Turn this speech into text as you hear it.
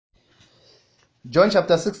John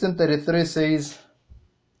chapter 16:33 says,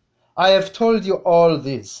 I have told you all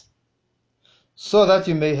this so that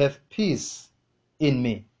you may have peace in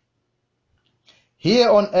me. Here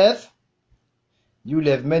on earth, you will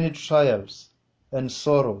have many trials and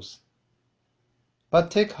sorrows. But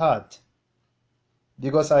take heart,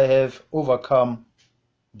 because I have overcome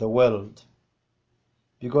the world.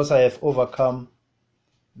 Because I have overcome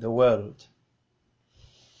the world.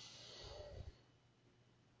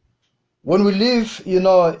 When we live,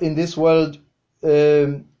 in this world,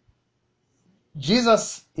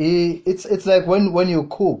 Jesus, it's like when you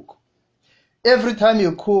cook. Every time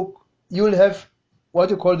you cook, you'll have what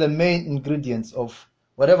you call the main ingredients of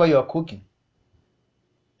whatever you are cooking.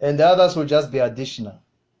 And the others will just be additional.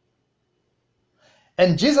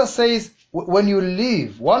 And Jesus says, when you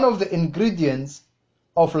live, one of the ingredients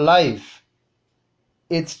of life,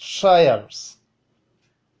 it's trials,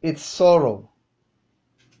 it's sorrow,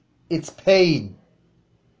 it's pain.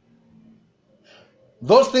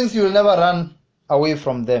 Those things you will never run away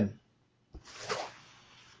from them.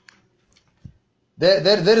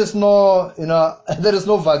 There is no, there is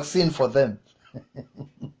no vaccine for them.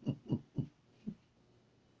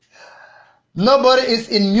 Nobody is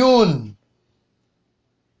immune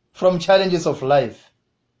from challenges of life.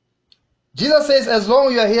 Jesus says, as long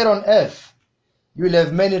as you are here on earth, you will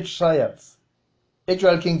have many trials.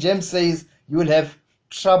 Actual King James says, you will have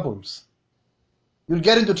troubles. You'll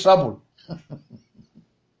get into trouble.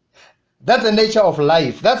 That's the nature of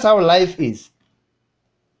life. That's how life is.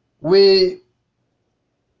 We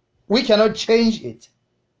cannot change it.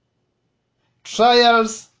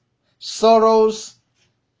 Trials, sorrows,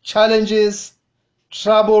 challenges,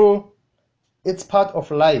 trouble, it's part of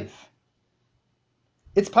life.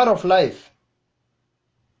 It's part of life.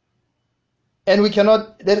 And we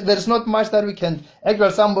cannot, there's not much that we can,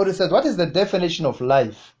 actually somebody says, what is the definition of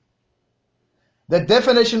life? The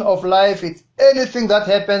definition of life is anything that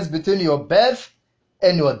happens between your birth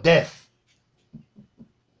and your death.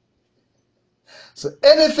 So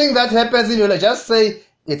anything that happens in your life, just say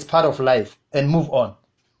it's part of life and move on.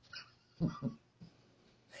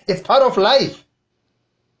 It's part of life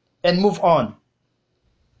and move on.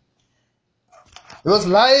 Because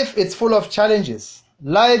life, it's full of challenges.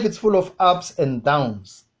 Life is full of ups and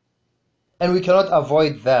downs. And we cannot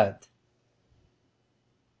avoid that.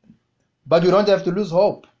 But you don't have to lose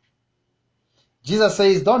hope. Jesus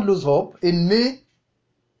says, don't lose hope. In me,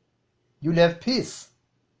 you'll have peace.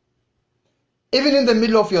 Even in the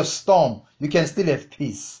middle of your storm, you can still have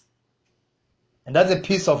peace. And that's the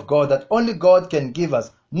peace of God that only God can give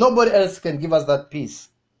us. Nobody else can give us that peace.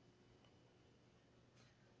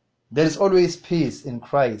 There is always peace in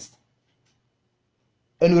Christ.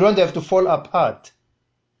 And we don't have to fall apart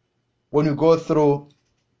when we go through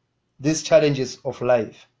these challenges of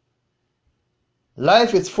life.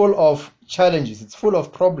 Life is full of challenges. It's full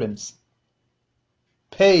of problems.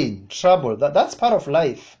 Pain, trouble. That's part of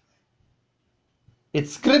life.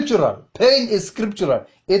 It's scriptural. Pain is scriptural.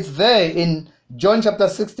 It's there in John chapter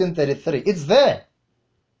 16:33. It's there.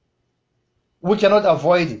 We cannot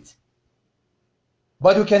avoid it.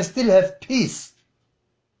 But we can still have peace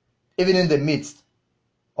even in the midst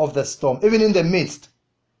of the storm, even in the midst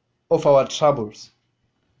of our troubles.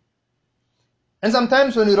 And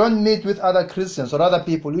sometimes when you don't meet with other Christians or other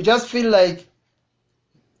people, you just feel like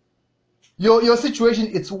your situation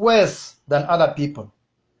is worse than other people.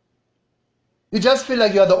 You just feel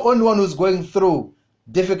like you are the only one who's going through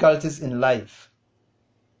difficulties in life.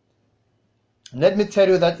 And let me tell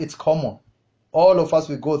you that it's common. All of us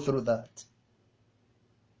will go through that.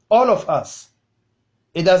 All of us.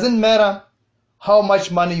 It doesn't matter how much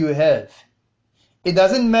money you have. It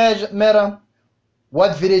doesn't matter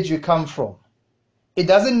what village you come from. It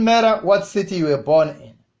doesn't matter what city you were born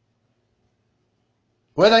in.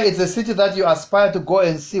 Whether it's a city that you aspire to go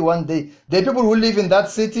and see one day, the people who live in that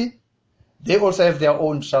city, they also have their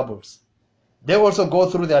own troubles. They also go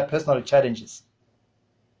through their personal challenges.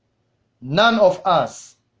 None of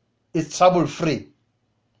us is trouble-free.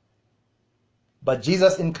 But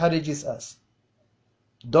Jesus encourages us.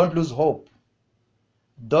 Don't lose hope.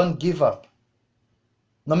 Don't give up.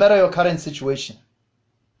 No matter your current situation,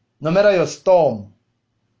 no matter your storm,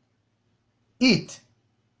 eat.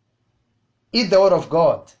 Eat the Word of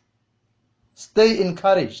God. Stay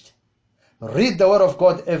encouraged. Read the Word of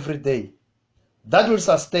God every day. That will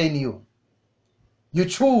sustain you. You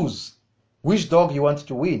choose which dog you want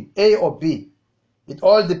to win, A or B. It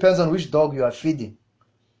all depends on which dog you are feeding.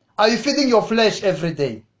 Are you feeding your flesh every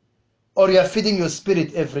day? Or you are feeding your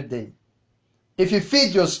spirit every day? If you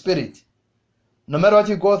feed your spirit, no matter what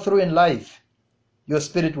you go through in life, your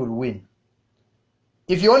spirit will win.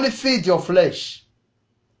 If you only feed your flesh,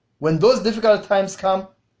 when those difficult times come,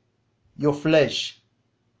 your flesh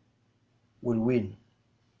will win.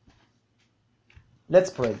 Let's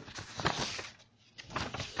pray.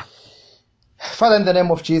 Father, in the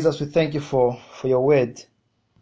name of Jesus, we thank you for your word.